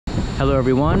Hello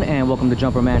everyone, and welcome to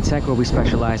Jumperman Tech, where we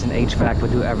specialize in HVAC. We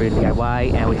do everything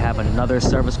DIY, and we have another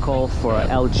service call for an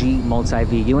LG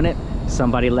multi-V unit.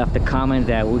 Somebody left a comment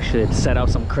that we should set up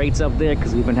some crates up there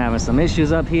because we've been having some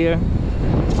issues up here.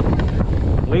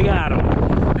 We got them.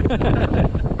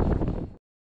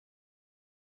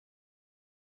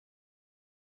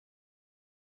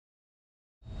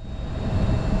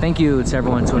 Thank you to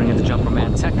everyone tuning into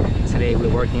Jumperman Tech. Today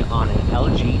we're working on an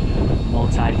LG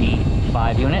multi-V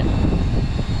 5 unit.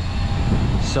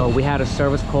 So we had a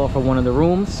service call for one of the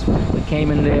rooms. We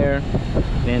came in there,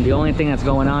 and the only thing that's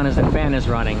going on is the fan is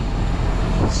running.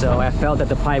 So I felt that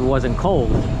the pipe wasn't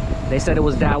cold. They said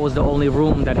that was the only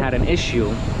room that had an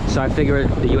issue. So I figured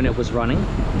the unit was running.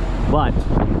 But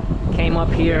came up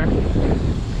here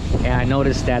and I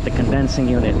noticed that the condensing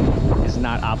unit is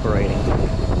not operating.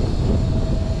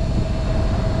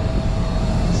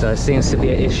 So it seems to be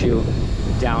an issue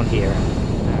down here.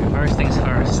 First things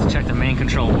first, check the main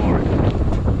control board.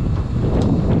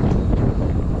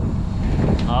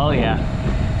 Oh yeah,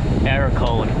 error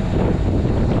code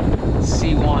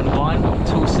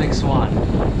C11261.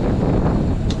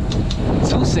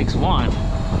 261.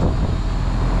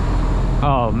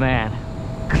 Oh man,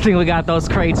 good thing we got those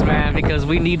crates, man, because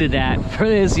we needed that for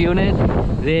this unit.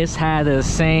 This had the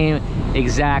same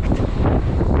exact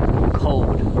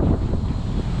code.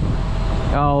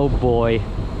 Oh boy.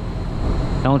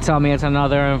 Don't tell me it's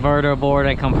another inverter board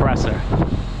and compressor.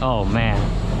 Oh man.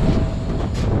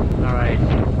 All right.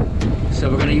 So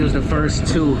we're gonna use the first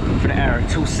two for the error.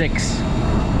 26.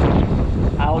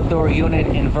 Outdoor unit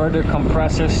inverter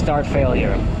compressor start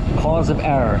failure. Cause of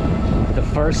error: the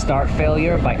first start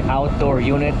failure by outdoor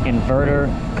unit inverter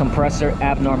compressor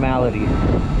abnormality.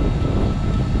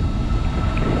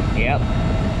 Yep.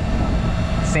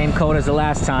 Same code as the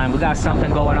last time. We got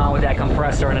something going on with that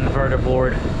compressor and inverter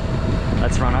board.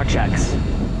 Let's run our checks.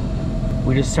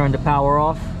 We just turned the power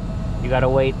off. You gotta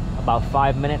wait about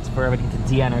 5 minutes for everything to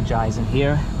de-energize in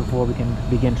here before we can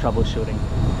begin troubleshooting.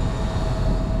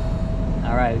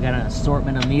 All right, we got an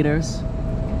assortment of meters.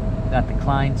 Got the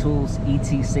Klein Tools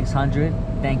ET600.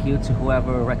 Thank you to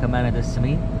whoever recommended this to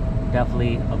me.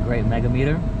 Definitely a great mega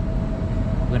meter.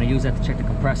 We're gonna use that to check the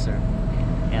compressor.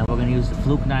 And we're gonna use the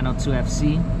Fluke 902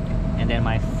 FC and then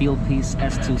my Fieldpiece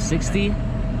S260.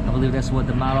 I believe that's what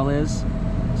the model is,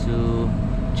 to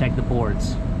check the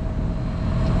boards.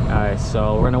 All right,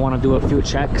 so we're gonna want to do a few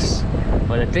checks,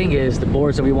 but the thing is, the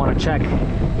boards that we want to check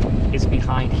is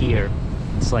behind here.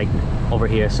 It's like over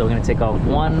here. So we're gonna take off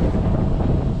 1,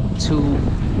 2,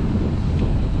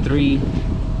 3,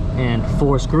 and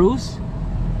 4 screws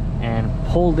and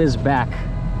pull this back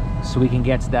so we can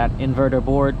get to that inverter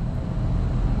board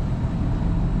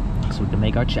so we can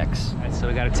make our checks. All right, so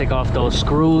we got to take off those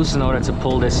screws in order to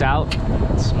pull this out.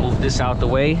 Let's move this out the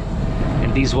way.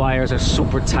 And these wires are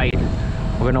super tight.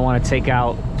 We're going to want to take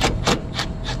out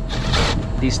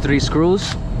these 3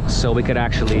 screws so we could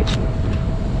actually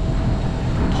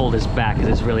pull this back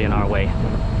because it's really in our way.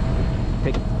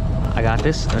 I got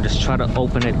this. I'll just try to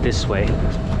open it this way.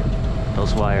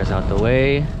 Those wires out the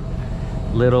way.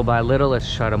 Little by little,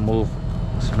 let's try to move,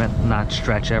 not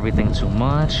stretch everything too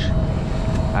much.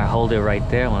 I hold it right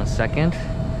there. 1 second.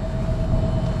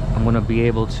 I'm gonna be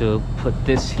able to put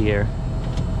this here,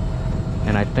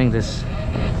 and I think this.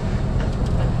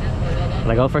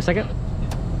 Let go for a second.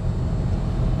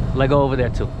 Let go over there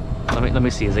too. Let me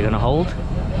see. Is it gonna hold? All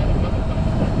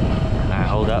right,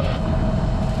 hold up.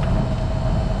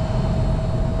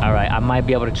 All right, I might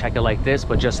be able to check it like this,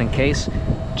 but just in case,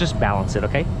 just balance it,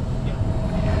 okay?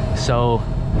 So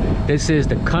this is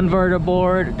the converter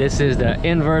board, this is the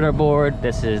inverter board,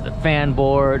 this is the fan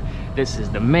board, this is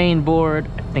the main board.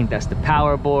 I think that's the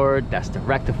power board, that's the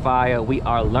rectifier. We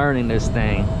are learning this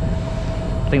thing.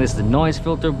 I think this is the noise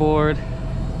filter board.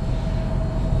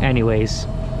 Anyways,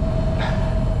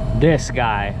 this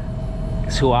guy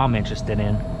is who I'm interested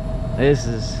in. This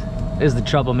is the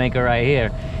troublemaker right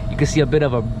here. You can see a bit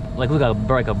of a, look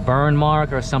like a burn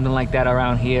mark or something like that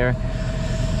around here.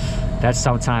 That's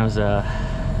sometimes an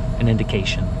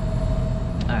indication.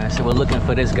 All right, so we're looking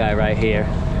for this guy right here.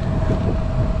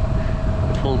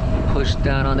 Push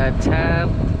down on that tab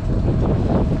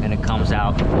and it comes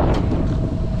out.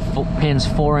 Pins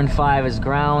 4 and 5 is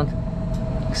ground,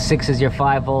 6 is your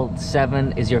 5 volt,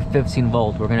 7 is your 15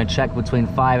 volt. We're gonna check between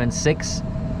 5 and 6.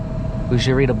 We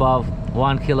should read above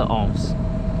 1 kilo ohms.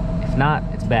 If not,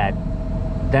 it's bad.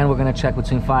 Then we're gonna check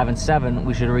between 5 and 7.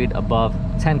 We should read above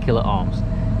 10 kilo ohms.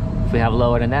 If we have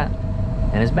lower than that,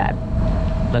 then it's bad.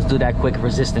 Let's do that quick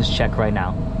resistance check right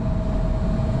now.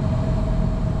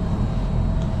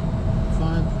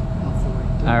 5.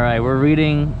 All right, we're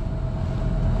reading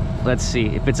Let's see,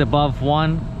 if it's above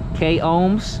 1K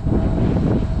ohms,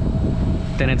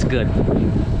 then it's good.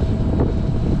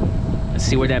 Let's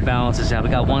see where that balances out. We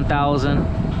got 1,000.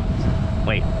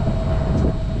 Wait.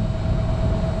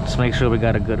 Just make sure we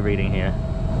got a good reading here.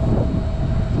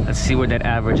 Let's see where that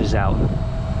averages out.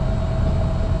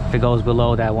 If it goes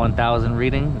below that 1,000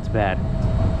 reading, it's bad.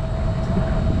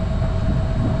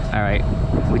 All right,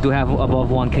 we do have above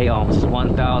 1K ohms. It's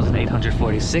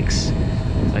 1,846.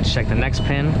 Let's check the next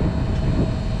pin.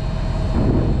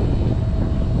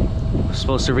 We're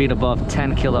supposed to read above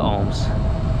 10 kilo ohms.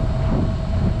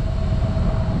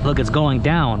 Look, it's going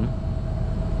down.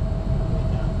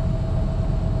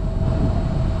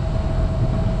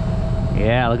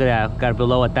 Yeah, look at that. Got it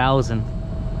below 1,000.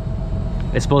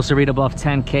 It's supposed to read above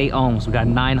 10K ohms. We got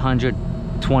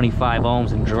 925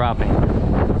 ohms and dropping.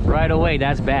 Right away,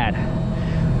 that's bad.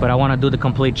 But I want to do the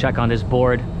complete check on this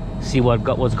board, see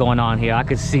what's going on here. I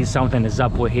could see something is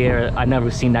up with here. I've never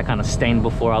seen that kind of stain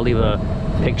before. I'll leave a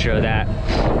picture of that.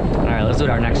 All right, let's do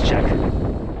our next check.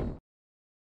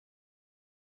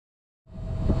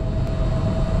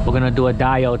 We're gonna do a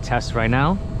diode test right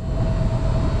now.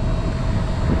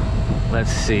 Let's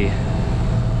see.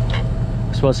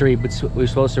 We're supposed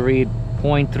to read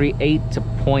 0.38 to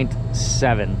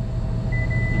 0.7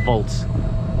 volts.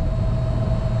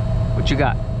 What you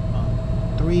got?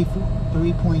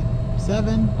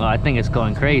 3.7. Well, I think it's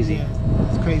going crazy. Yeah,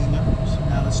 it's crazy numbers.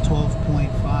 Now it's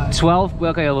 12.5. 12.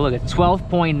 Okay, well, look at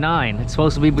 12.9. It's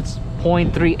supposed to be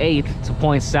 0.38 to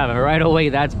 0.7. Right away,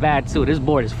 that's bad too. This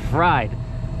board is fried.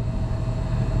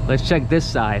 Let's check this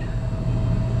side.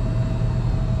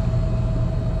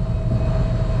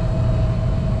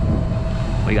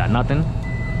 We got nothing.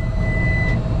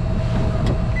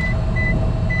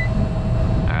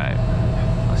 All right,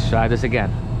 let's try this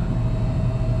again.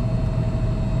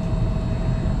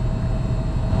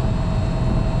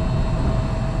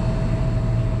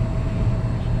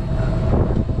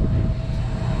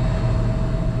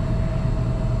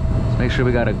 Let's make sure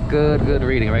we got a good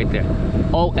reading right there.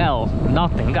 OL,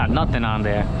 nothing. Got nothing on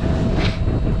there.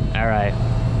 All right.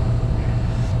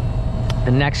 The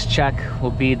next check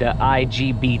will be the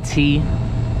IGBT.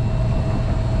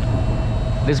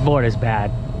 This board is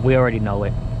bad. We already know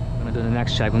it. I'm gonna do the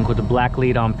next check. I'm gonna put the black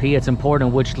lead on P. It's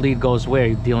important which lead goes where.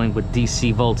 You're dealing with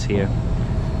DC volts here.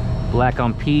 Black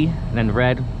on P, and then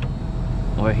red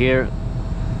over here.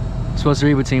 It's supposed to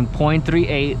be between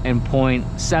 0.38 and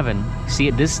 0.7.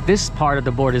 See, this part of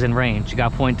the board is in range. You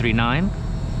got 0.39,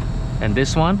 and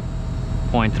this one,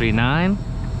 0.39.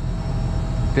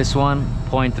 This one,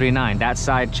 0.39. That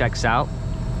side checks out.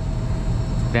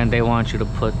 Then they want you to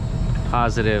put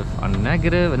positive on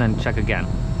negative and then check again.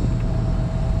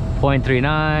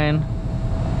 0.39,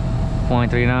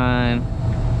 0.39,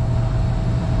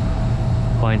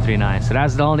 0.39. So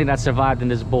that's the only thing that survived in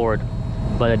this board.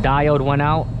 But the diode went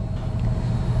out,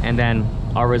 and then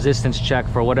our resistance check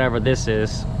for whatever this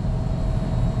is,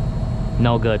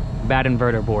 no good. Bad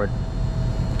inverter board.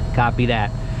 Copy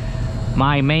that.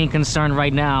 My main concern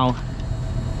right now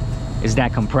is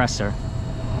that compressor.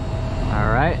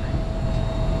 All right,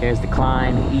 here's the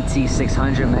Klein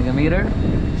ET600 megameter,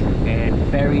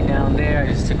 and buried down there, I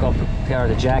just took off the pair of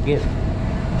the jacket.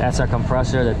 That's our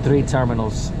compressor, the 3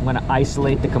 terminals. I'm gonna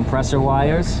isolate the compressor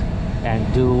wires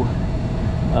and do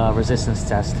a resistance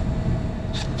test.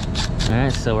 All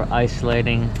right, so we're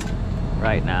isolating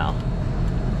right now.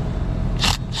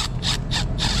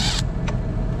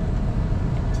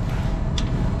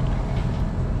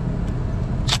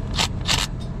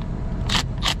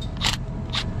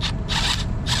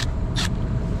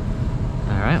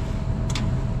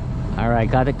 I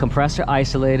got the compressor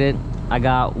isolated. I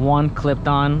got one clipped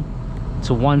on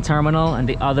to one terminal and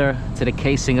the other to the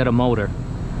casing of the motor,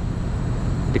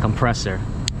 the compressor.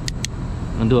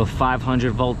 I'm gonna do a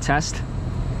 500 volt test.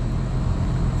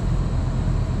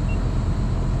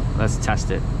 Let's test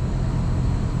it.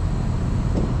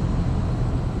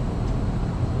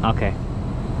 Okay,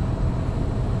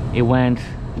 it went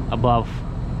above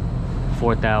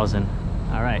 4,000.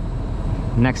 All right,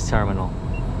 next terminal.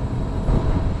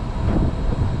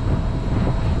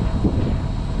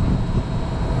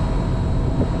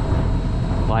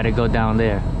 Why'd it go down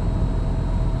there?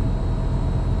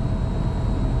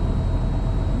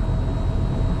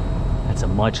 That's a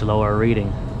much lower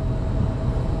reading.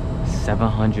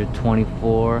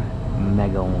 724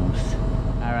 mega ohms.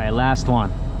 All right, last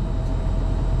one.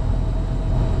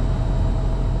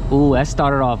 Ooh, that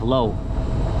started off low.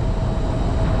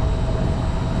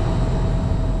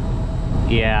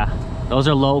 Yeah, those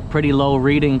are low, pretty low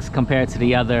readings compared to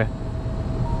the other.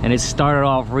 And it started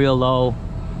off real low.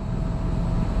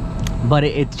 but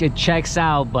it checks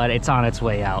out, but it's on its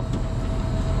way out.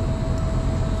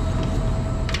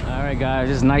 All right guys,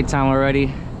 it's nighttime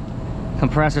already.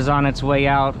 Compressor's on its way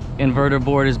out. Inverter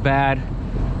board is bad.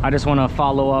 I just want to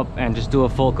follow up and just do a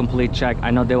full complete check.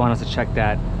 I know they want us to check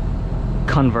that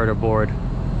converter board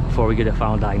before we get a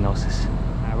final diagnosis. All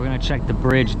right, we're gonna check the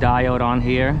bridge diode on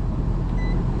here.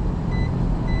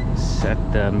 Set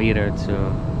the meter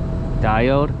to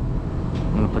diode.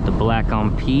 I'm gonna put the black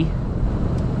on P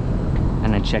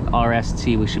and then check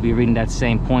RST. We should be reading that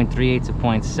same 0.38 to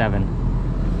 0.7.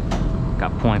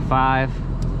 Got 0.5,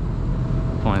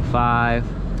 0.5,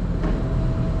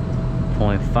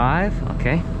 0.5,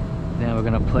 okay. Then we're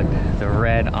gonna put the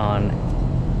red on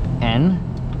N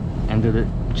and do the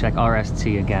check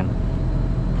RST again.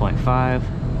 0.5,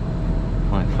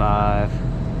 0.5,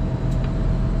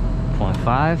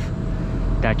 0.5.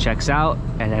 That checks out,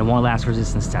 and then one last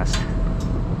resistance test.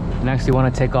 Next, you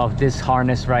want to take off this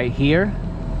harness right here.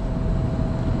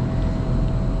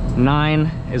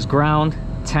 9 is ground,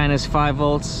 10 is 5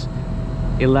 volts,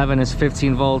 11 is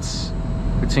 15 volts.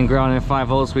 Between ground and 5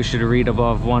 volts, we should read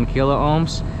above 1 kilo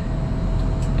ohms.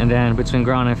 And then between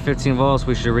ground and 15 volts,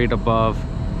 we should read above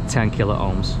 10 kilo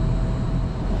ohms.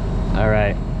 All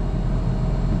right,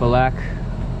 black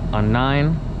on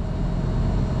 9.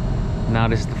 Now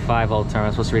this is the 5 volt terminal.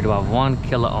 It's supposed to read about 1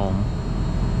 kilo ohm.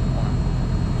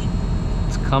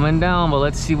 It's coming down, but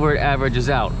let's see where it averages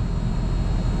out.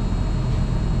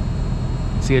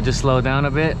 See it just slow down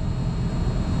a bit.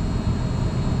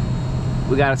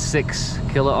 We got 6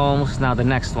 kilo ohms. Now the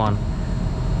next one,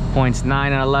 points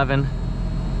 9 and 11.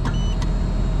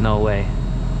 No way.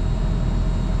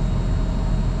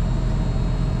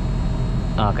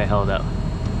 Okay, hold up.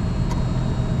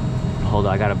 Hold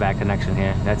on, I got a bad connection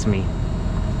here. That's me.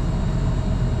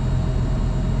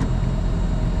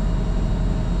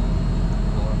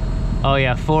 Oh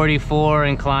yeah, 44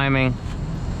 and climbing.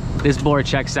 This board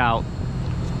checks out.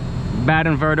 Bad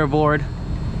inverter board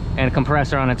and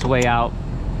compressor on its way out.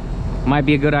 Might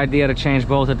be a good idea to change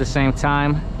both at the same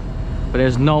time, but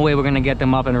there's no way we're gonna get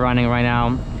them up and running right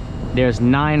now. There's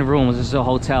 9 rooms. This is a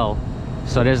hotel,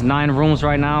 so there's 9 rooms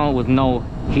right now with no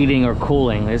heating or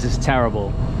cooling. This is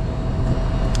terrible.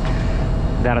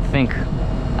 Gotta think,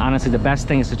 honestly, the best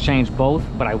thing is to change both,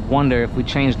 but I wonder if we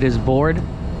change this board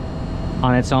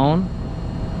on its own,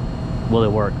 will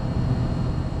it work?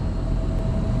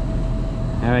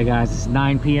 All right guys, it's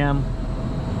 9 p.m.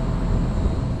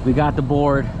 We got the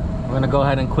board. We're gonna go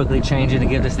ahead and quickly change it and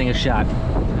give this thing a shot.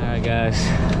 All right guys,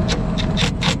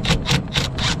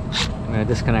 I'm gonna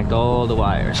disconnect all the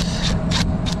wires.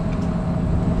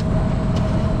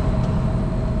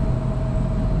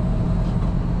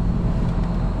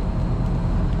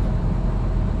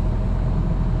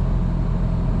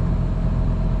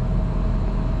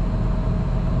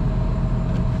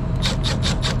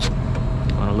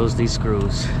 Lose these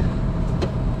screws.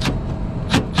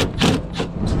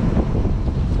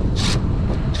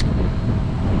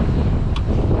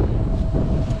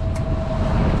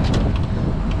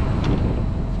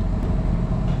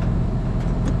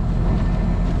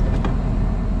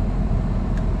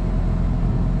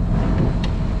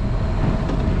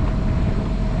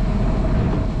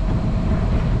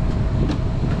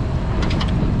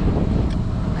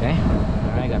 Okay,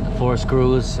 all right, got the 4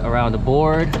 screws around the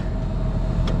board.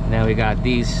 Now we got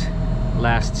these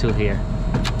last 2 here.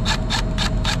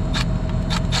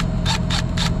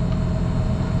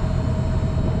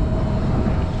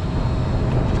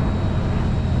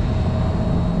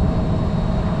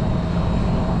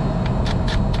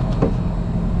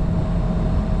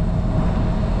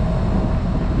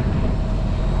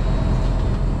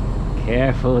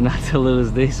 Careful not to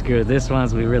lose these screws. This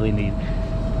ones we really need.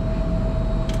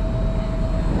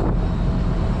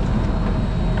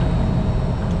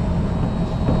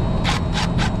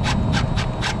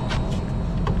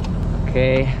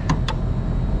 Okay,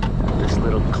 this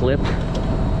little clip.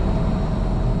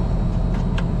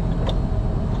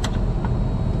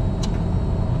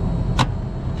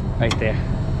 Right there.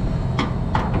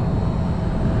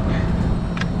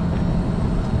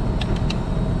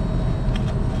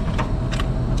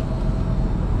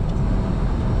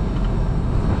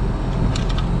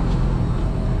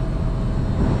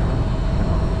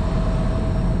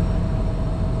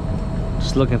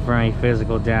 Looking for any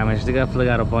physical damage. They definitely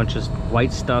got a bunch of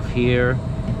white stuff here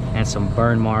and some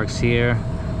burn marks here.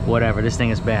 Whatever, this thing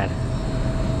is bad.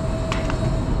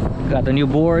 Got the new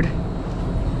board,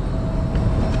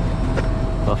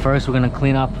 but first we're gonna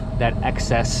clean up that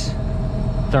excess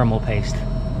thermal paste.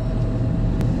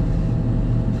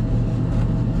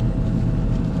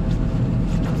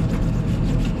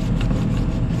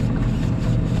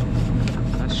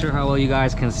 sure how well you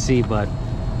guys can see, but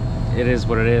it is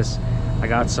what it is. I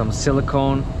got some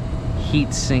silicone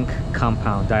heat sink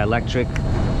compound dielectric.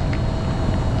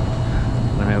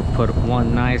 I'm gonna put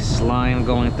one nice line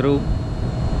going through.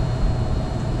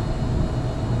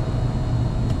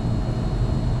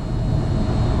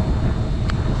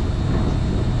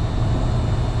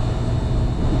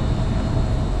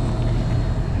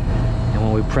 And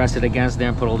when we press it against there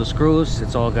and put all the screws,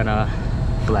 it's all gonna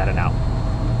flatten out.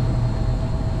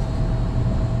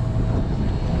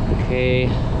 Okay,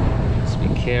 let's be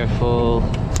careful.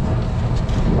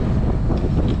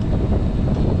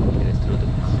 Get it through the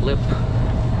clip.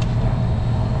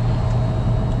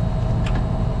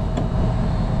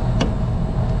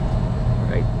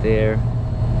 Right there.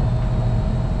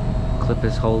 Clip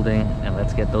is holding, and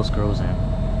let's get those screws in.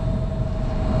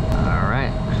 All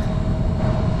right.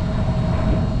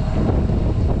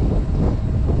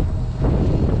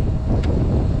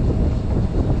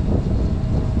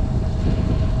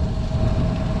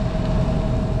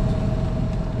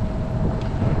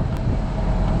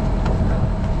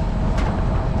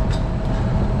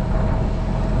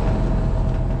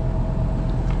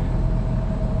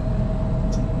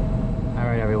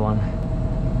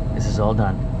 This is all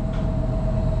done.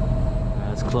 Right,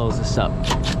 let's close this up.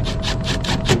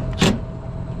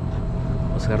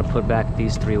 Also got to put back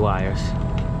these 3 wires.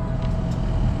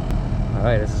 All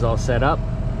right, this is all set up.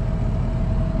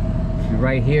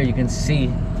 Right here, you can see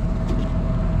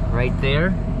right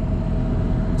there,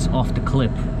 it's off the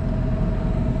clip.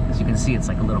 As you can see, it's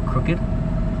like a little crooked.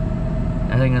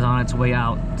 That thing is on its way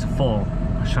out to fall.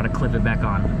 Let's try to clip it back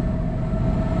on.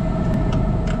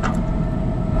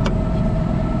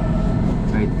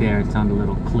 Right there, it's on the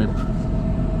little clip.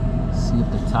 See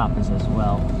if the top is as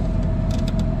well.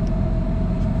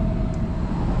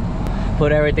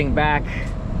 Put everything back,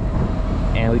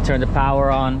 and we turn the power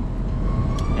on,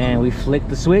 and we flick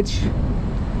the switch.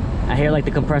 I hear like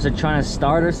the compressor trying to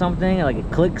start or something, like it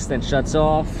clicks, then shuts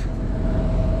off.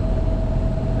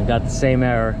 We got the same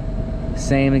error,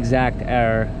 same exact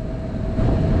error.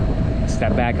 It's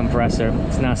that back compressor,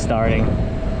 it's not starting.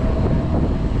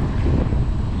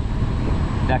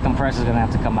 That compressor is gonna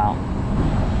have to come out.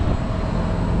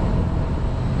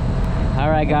 All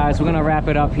right, guys, we're gonna wrap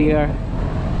it up here.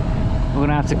 We're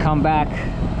gonna have to come back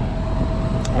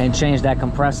and change that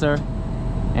compressor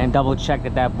and double check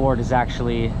that that board is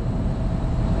actually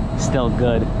still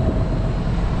good.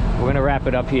 We're gonna wrap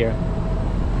it up here.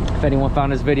 If anyone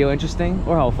found this video interesting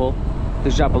or helpful,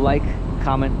 please drop a like,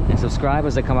 comment, and subscribe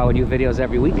as I come out with new videos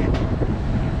every week.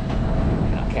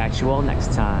 And I'll catch you all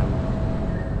next time.